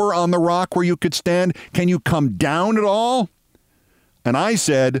lower on the rock where you could stand? Can you come down at all? And I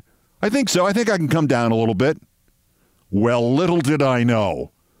said, I think so. I think I can come down a little bit. Well, little did I know.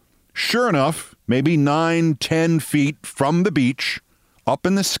 Sure enough, maybe 9, 10 feet from the beach, up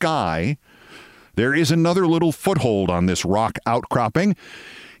in the sky, there is another little foothold on this rock outcropping.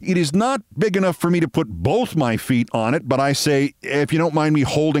 It is not big enough for me to put both my feet on it, but I say, if you don't mind me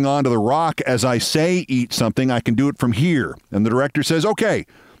holding on to the rock as I say eat something, I can do it from here. And the director says, okay,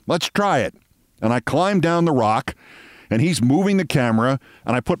 let's try it. And I climb down the rock, and he's moving the camera,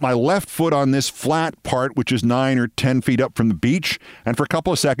 and I put my left foot on this flat part, which is 9 or 10 feet up from the beach, and for a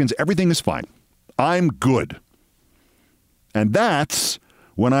couple of seconds, everything is fine. I'm good. And that's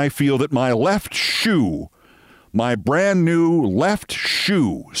when I feel that my left shoe, my brand new left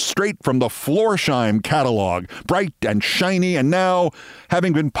shoe, straight from the Florsheim catalog, bright and shiny, and now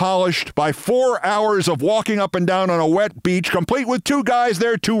having been polished by 4 hours of walking up and down on a wet beach, complete with 2 guys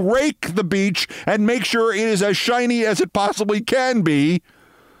there to rake the beach and make sure it is as shiny as it possibly can be.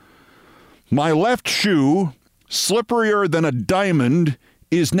 My left shoe, slipperier than a diamond,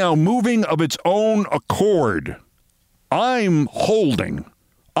 is now moving of its own accord. I'm holding.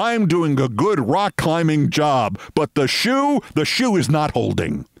 I'm doing a good rock climbing job, but the shoe is not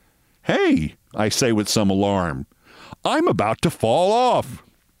holding. Hey, I say with some alarm, I'm about to fall off.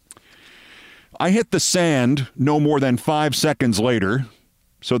 I hit the sand no more than 5 seconds later,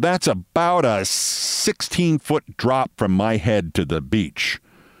 so that's about a 16-foot drop from my head to the beach.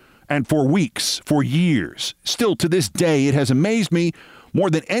 And for weeks, for years, still to this day, it has amazed me more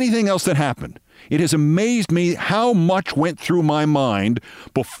than anything else that happened. It has amazed me how much went through my mind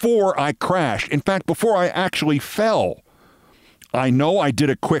before I crashed. In fact, before I actually fell. I know I did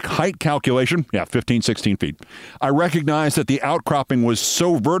a quick height calculation. 15, 16 feet. I recognized that the outcropping was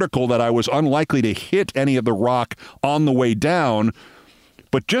so vertical that I was unlikely to hit any of the rock on the way down.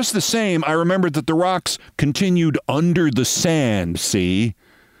 But just the same, I remembered that the rocks continued under the sand, see?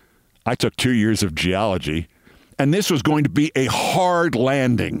 I took 2 years of geology, and this was going to be a hard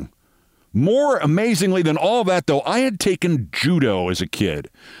landing. More amazingly than all that, though, I had taken judo as a kid.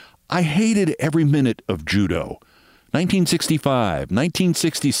 I hated every minute of judo. 1965,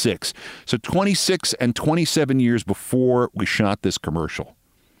 1966, so 26 and 27 years before we shot this commercial.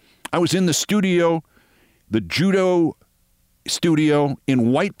 I was in the studio, the judo studio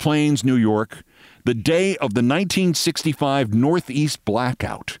in White Plains, New York, the day of the 1965 Northeast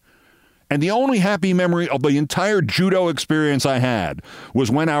blackout. And the only happy memory of the entire judo experience I had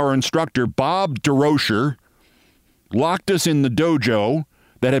was when our instructor, Bob DeRocher, locked us in the dojo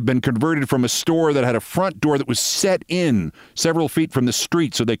that had been converted from a store that had a front door that was set in several feet from the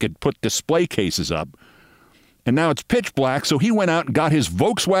street so they could put display cases up. And now it's pitch black, so he went out and got his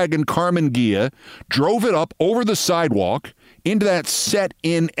Volkswagen Karmann Ghia, drove it up over the sidewalk into that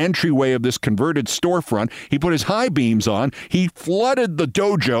set-in entryway of this converted storefront. He put his high beams on. He flooded the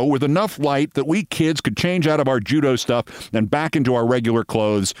dojo with enough light that we kids could change out of our judo stuff and back into our regular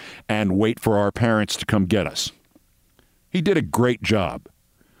clothes and wait for our parents to come get us. He did a great job.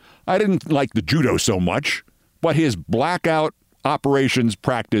 I didn't like the judo so much, but his blackout operations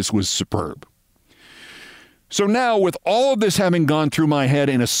practice was superb. So now, with all of this having gone through my head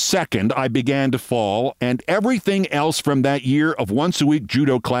in a second, I began to fall, and everything else from that year of once-a-week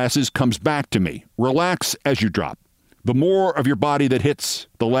judo classes comes back to me. Relax as you drop. The more of your body that hits,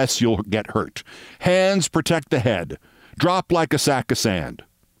 the less you'll get hurt. Hands protect the head. Drop like a sack of sand.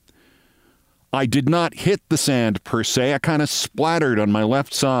 I did not hit the sand per se. I kind of splattered on my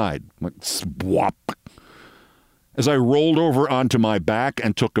left side. Like swap. As I rolled over onto my back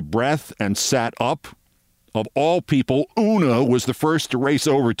and took a breath and sat up, of all people, Una was the first to race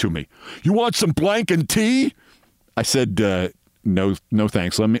over to me. "You want some blank and tea?" I said, no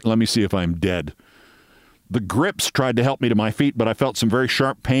thanks. Let me see if I'm dead. The grips tried to help me to my feet, but I felt some very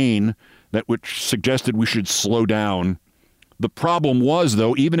sharp pain which suggested we should slow down. The problem was,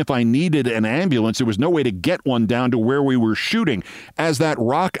 though, even if I needed an ambulance, there was no way to get one down to where we were shooting, as that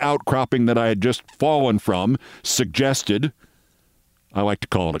rock outcropping that I had just fallen from suggested. I like to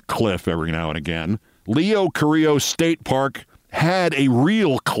call it a cliff every now and again. Leo Carrillo State Park had a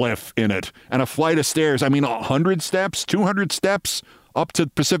real cliff in it and a flight of stairs. 100 steps, 200 steps up to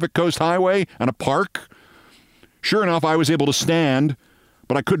Pacific Coast Highway and a park. Sure enough, I was able to stand,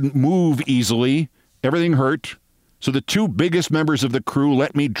 but I couldn't move easily. Everything hurt. So the two biggest members of the crew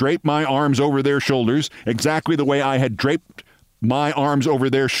let me drape my arms over their shoulders, exactly the way I had draped my arms over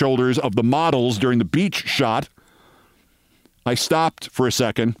their shoulders of the models during the beach shot. I stopped for a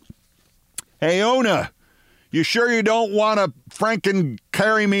second. "Hey, Ona, you sure you don't want to franken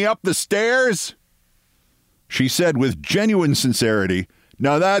carry me up the stairs?" She said with genuine sincerity,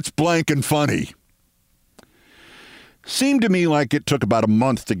 "Now that's blanking funny." Seemed to me like it took about a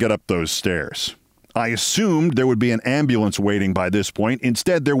month to get up those stairs. I assumed there would be an ambulance waiting by this point.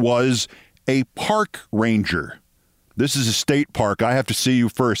 Instead, there was a park ranger. "This is a state park. I have to see you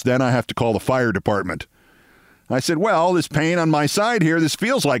first. Then I have to call the fire department." I said, "Well, this pain on my side here, this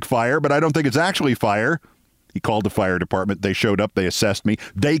feels like fire, but I don't think it's actually fire." He called the fire department. They showed up. They assessed me.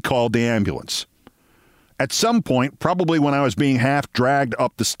 They called the ambulance. At some point, probably when I was being half dragged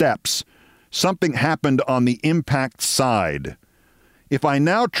up the steps, something happened on the impact side. If I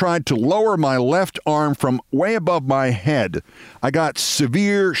now tried to lower my left arm from way above my head, I got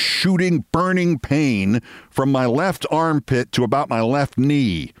severe shooting, burning pain from my left armpit to about my left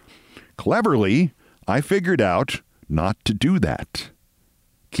knee. Cleverly, I figured out not to do that.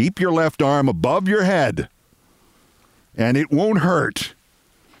 Keep your left arm above your head, and it won't hurt.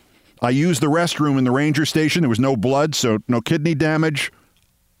 I used the restroom in the ranger station. There was no blood, so no kidney damage.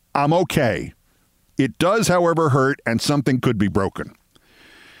 I'm okay. It does, however, hurt, and something could be broken.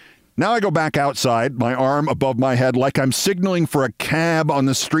 Now I go back outside, my arm above my head, like I'm signaling for a cab on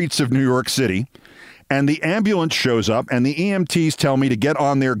the streets of New York City. And the ambulance shows up, and the EMTs tell me to get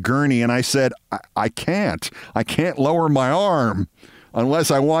on their gurney, and I said, I can't. I can't lower my arm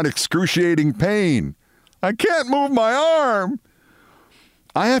unless I want excruciating pain. I can't move my arm.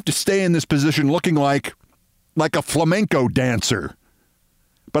 I have to stay in this position looking like a flamenco dancer.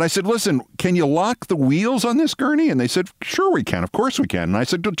 But I said, "Listen, can you lock the wheels on this gurney?" And they said, "Sure we can. Of course we can." And I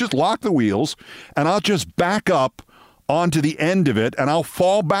said, "Just lock the wheels, and I'll just back up onto the end of it, and I'll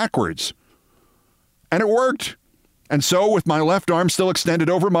fall backwards." And it worked. And so, with my left arm still extended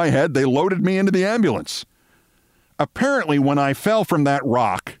over my head, they loaded me into the ambulance. Apparently, when I fell from that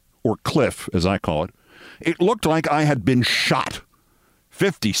rock, or cliff, as I call it, it looked like I had been shot.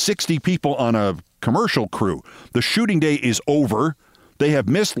 50, 60 people on a commercial crew. The shooting day is over. They have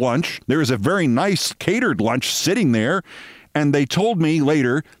missed lunch. There is a very nice catered lunch sitting there. And they told me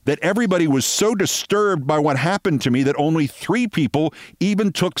later that everybody was so disturbed by what happened to me that only 3 people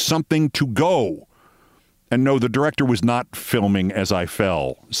even took something to go. And no, the director was not filming as I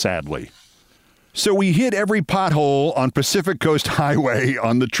fell, sadly. So we hit every pothole on Pacific Coast Highway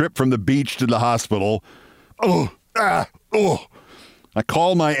on the trip from the beach to the hospital. I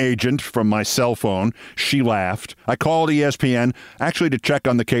called my agent from my cell phone. She laughed. I called ESPN, actually to check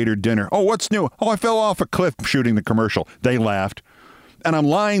on the catered dinner. "Oh, what's new?" "Oh, I fell off a cliff shooting the commercial." They laughed. And I'm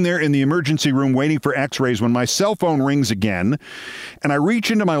lying there in the emergency room waiting for x-rays when my cell phone rings again. And I reach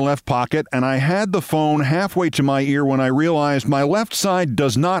into my left pocket, and I had the phone halfway to my ear when I realized my left side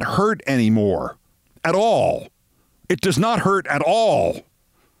does not hurt anymore. At all. It does not hurt at all.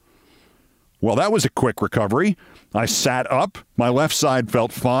 Well, that was a quick recovery. I sat up. My left side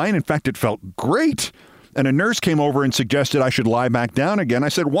felt fine. In fact, it felt great. And a nurse came over and suggested I should lie back down again. I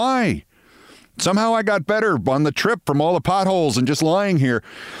said, "Why?" Somehow I got better on the trip from all the potholes and just lying here.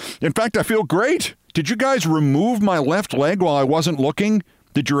 In fact, I feel great. Did you guys remove my left leg while I wasn't looking?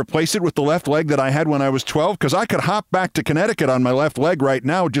 Did you replace it with the left leg that I had when I was 12? Because I could hop back to Connecticut on my left leg right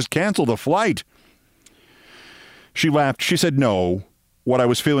now, just cancel the flight. She laughed. She said, "No, what I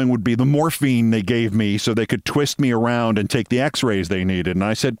was feeling would be the morphine they gave me so they could twist me around and take the x-rays they needed. And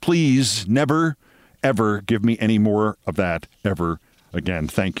I said, please, never, ever give me any more of that ever again.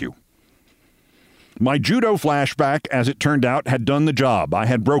 Thank you. My judo flashback, as it turned out, had done the job. I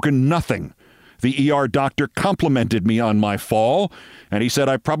had broken nothing. The ER doctor complimented me on my fall, and he said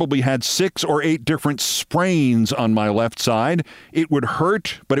I probably had 6 or 8 different sprains on my left side. It would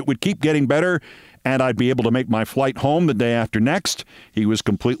hurt, but it would keep getting better, and I'd be able to make my flight home the day after next. He was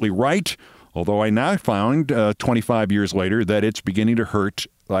completely right, although I now found 25 years later that it's beginning to hurt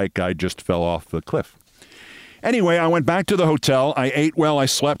like I just fell off the cliff. Anyway, I went back to the hotel. I ate well. I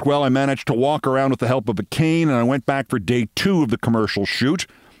slept well. I managed to walk around with the help of a cane, and I went back for day 2 of the commercial shoot.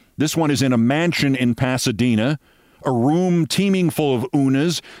 This one is in a mansion in Pasadena, a room teeming full of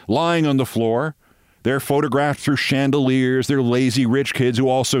Unas lying on the floor. They're photographed through chandeliers. They're lazy rich kids who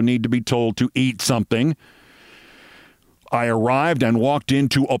also need to be told to eat something. I arrived and walked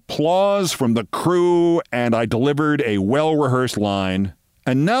into applause from the crew, and I delivered a well-rehearsed line.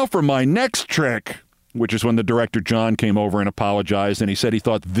 And now for my next trick, which is when the director, John, came over and apologized, and he said he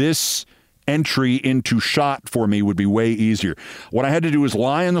thought this entry into shot for me would be way easier. What I had to do was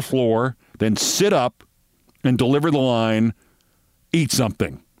lie on the floor, then sit up and deliver the line, eat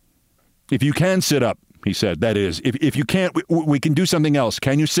something. If you can sit up, he said, that is. If you can't, we can do something else.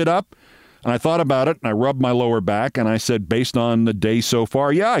 Can you sit up? And I thought about it, and I rubbed my lower back, and I said, based on the day so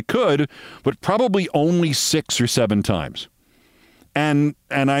far, yeah, I could, but probably only 6 or 7 times. And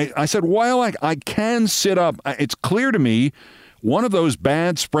I said, while I can sit up, it's clear to me one of those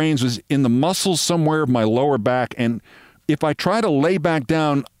bad sprains was in the muscles somewhere of my lower back, and if I try to lay back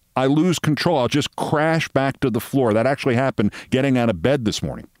down, I lose control. I'll just crash back to the floor. That actually happened getting out of bed this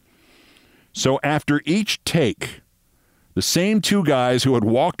morning. So after each take, the same 2 guys who had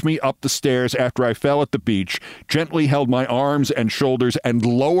walked me up the stairs after I fell at the beach gently held my arms and shoulders and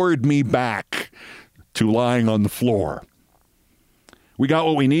lowered me back to lying on the floor. We got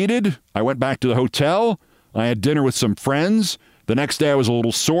what we needed. I went back to the hotel. I had dinner with some friends. The next day I was a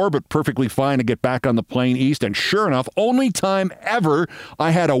little sore, but perfectly fine to get back on the plane east. And sure enough, only time ever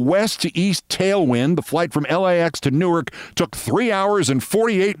I had a west to east tailwind. The flight from LAX to Newark took 3 hours and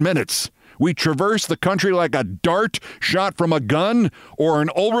 48 minutes. We traversed the country like a dart shot from a gun or an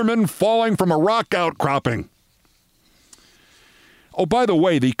Olbermann falling from a rock outcropping. Oh, by the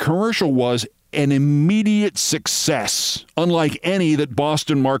way, the commercial was an immediate success, unlike any that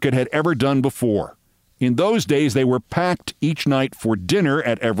Boston Market had ever done before. In those days, they were packed each night for dinner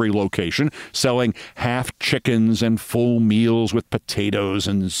at every location, selling half chickens and full meals with potatoes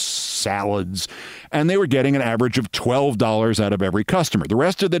and salads. And they were getting an average of $12 out of every customer. The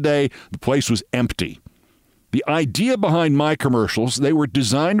rest of the day, the place was empty. The idea behind my commercials, they were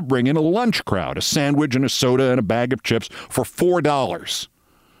designed to bring in a lunch crowd, a sandwich and a soda and a bag of chips for $4.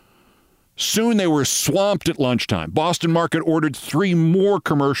 Soon they were swamped at lunchtime. Boston Market ordered 3 more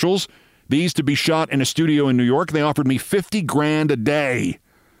commercials, these to be shot in a studio in New York. They offered me $50,000 a day.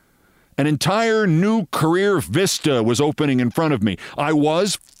 An entire new career vista was opening in front of me. I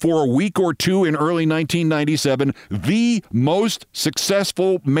was, for a week or 2 in early 1997, the most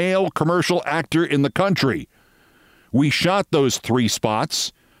successful male commercial actor in the country. We shot those 3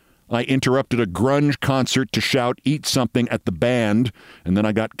 spots. I interrupted a grunge concert to shout, "Eat something" at the band, and then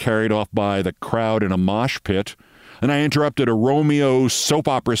I got carried off by the crowd in a mosh pit. And I interrupted a Romeo soap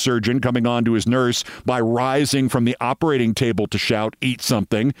opera surgeon coming on to his nurse by rising from the operating table to shout, "Eat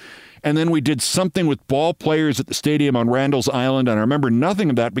something." And then we did something with ball players at the stadium on Randall's Island, and I remember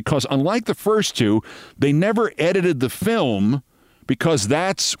nothing of that because, unlike the first 2, they never edited the film because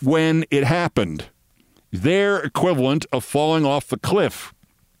that's when it happened. Their equivalent of falling off the cliff.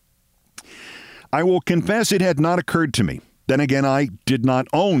 I will confess it had not occurred to me. Then again, I did not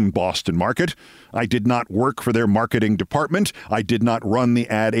own Boston Market. I did not work for their marketing department. I did not run the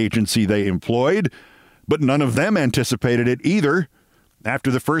ad agency they employed. But none of them anticipated it either.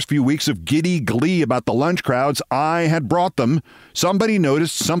 After the first few weeks of giddy glee about the lunch crowds I had brought them, somebody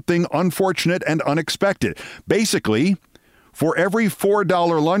noticed something unfortunate and unexpected. Basically, for every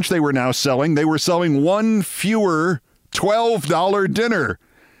 $4 lunch they were now selling, they were selling 1 fewer $12 dinner.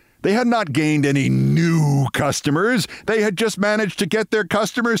 They had not gained any new customers. They had just managed to get their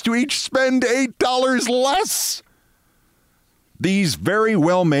customers to each spend $8 less. These very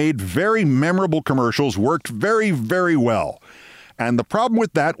well-made, very memorable commercials worked very, very well. And the problem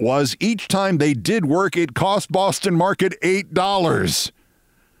with that was each time they did work, it cost Boston Market $8.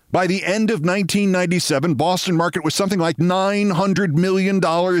 By the end of 1997, Boston Market was something like $900 million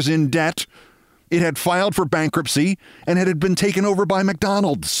in debt. It had filed for bankruptcy, and it had been taken over by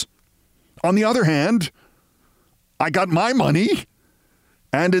McDonald's. On the other hand, I got my money.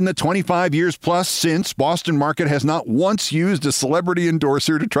 And in the 25 years plus since, Boston Market has not once used a celebrity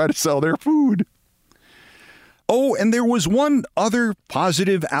endorser to try to sell their food. Oh, and there was one other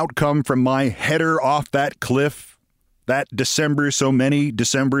positive outcome from my header off that cliff that December so many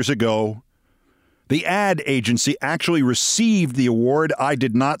Decembers ago. The ad agency actually received the award. I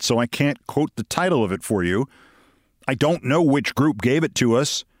did not, so I can't quote the title of it for you. I don't know which group gave it to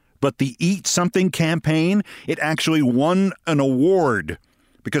us, but the Eat Something campaign, it actually won an award.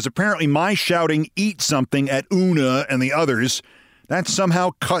 Because apparently my shouting "Eat Something" at Una and the others, that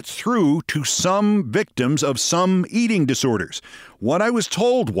somehow cut through to some victims of some eating disorders. What I was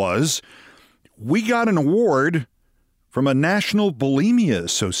told was, we got an award from a National Bulimia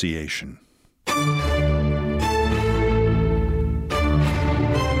Association.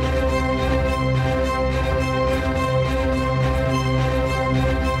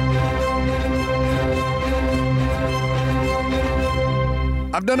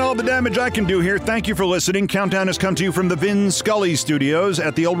 I've done all the damage I can do here. Thank you for listening. Countdown has come to you from the Vin Scully Studios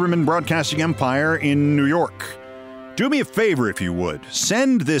at the Olbermann Broadcasting Empire in New York. Do me a favor, if you would.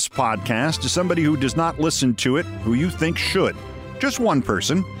 Send this podcast to somebody who does not listen to it, who you think should. Just one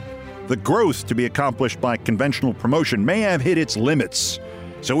person. The growth to be accomplished by conventional promotion may have hit its limits.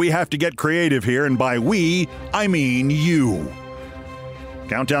 So we have to get creative here, and by we, I mean you.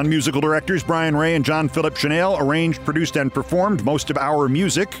 Countdown musical directors Brian Ray and John Philip Chanel arranged, produced, and performed most of our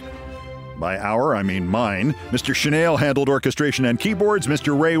music. By our, I mean mine. Mr. Chanel handled orchestration and keyboards.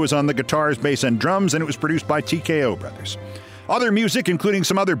 Mr. Ray was on the guitars, bass, and drums, and it was produced by TKO Brothers. Other music, including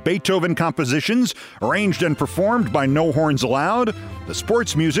some other Beethoven compositions, arranged and performed by No Horns Allowed. The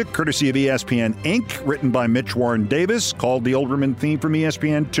sports music, courtesy of ESPN Inc., written by Mitch Warren Davis, called the Olbermann theme from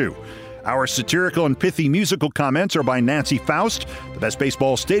ESPN2. Our satirical and pithy musical comments are by Nancy Faust, the best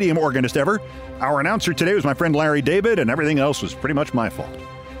baseball stadium organist ever. Our announcer today was my friend Larry David, and everything else was pretty much my fault.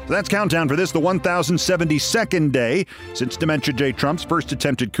 So that's Countdown for this, the 1072nd day since Dementia J. Trump's first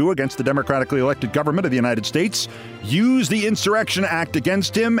attempted coup against the democratically elected government of the United States. Use the Insurrection Act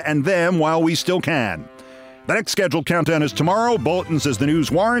against him and them while we still can. The next scheduled countdown is tomorrow. Bulletins as the news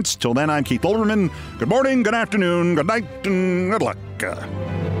warrants. Till then, I'm Keith Olbermann. Good morning, good afternoon, good night, and good luck.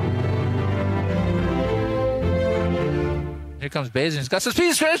 Here comes Bazin. He's got some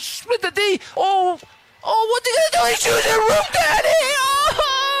speed. Split the D. Oh, what's he gonna do? He's shooting the roof, Daddy.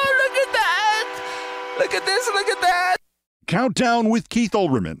 Oh, look at that. Look at this. Look at that. Countdown with Keith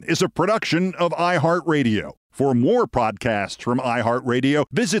Olbermann is a production of iHeartRadio. For more podcasts from iHeartRadio,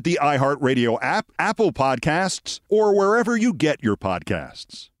 visit the iHeartRadio app, Apple Podcasts, or wherever you get your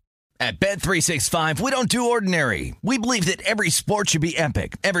podcasts. At Bet365, we don't do ordinary. We believe that every sport should be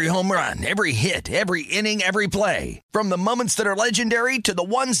epic. Every home run, every hit, every inning, every play. From the moments that are legendary to the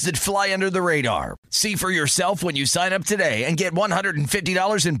ones that fly under the radar. See for yourself when you sign up today and get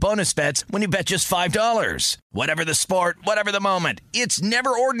 $150 in bonus bets when you bet just $5. Whatever the sport, whatever the moment, it's never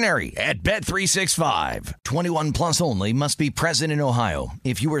ordinary at Bet365. 21 plus only. Must be present in Ohio.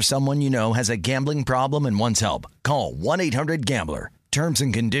 If you or someone you know has a gambling problem and wants help, call 1-800-GAMBLER. Terms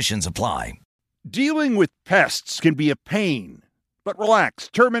and conditions apply. Dealing with pests can be a pain, but relax,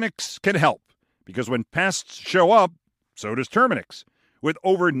 Terminix can help. Because when pests show up, so does Terminix. With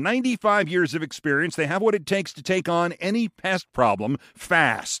over 95 years of experience, they have what it takes to take on any pest problem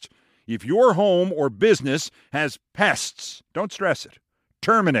fast. If your home or business has pests, don't stress it.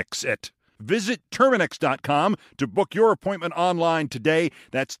 Terminix it. Visit Terminix.com to book your appointment online today.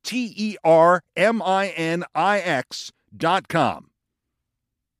 That's TERMINIX.com.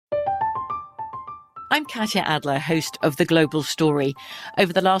 I'm Katya Adler, host of The Global Story.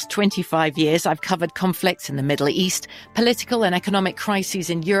 Over the last 25 years, I've covered conflicts in the Middle East, political and economic crises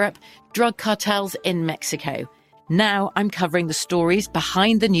in Europe, drug cartels in Mexico. Now I'm covering the stories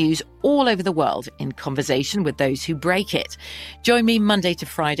behind the news all over the world in conversation with those who break it. Join me Monday to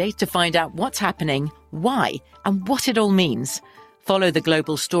Friday to find out what's happening, why, and what it all means. Follow The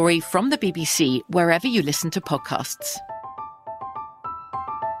Global Story from the BBC wherever you listen to podcasts.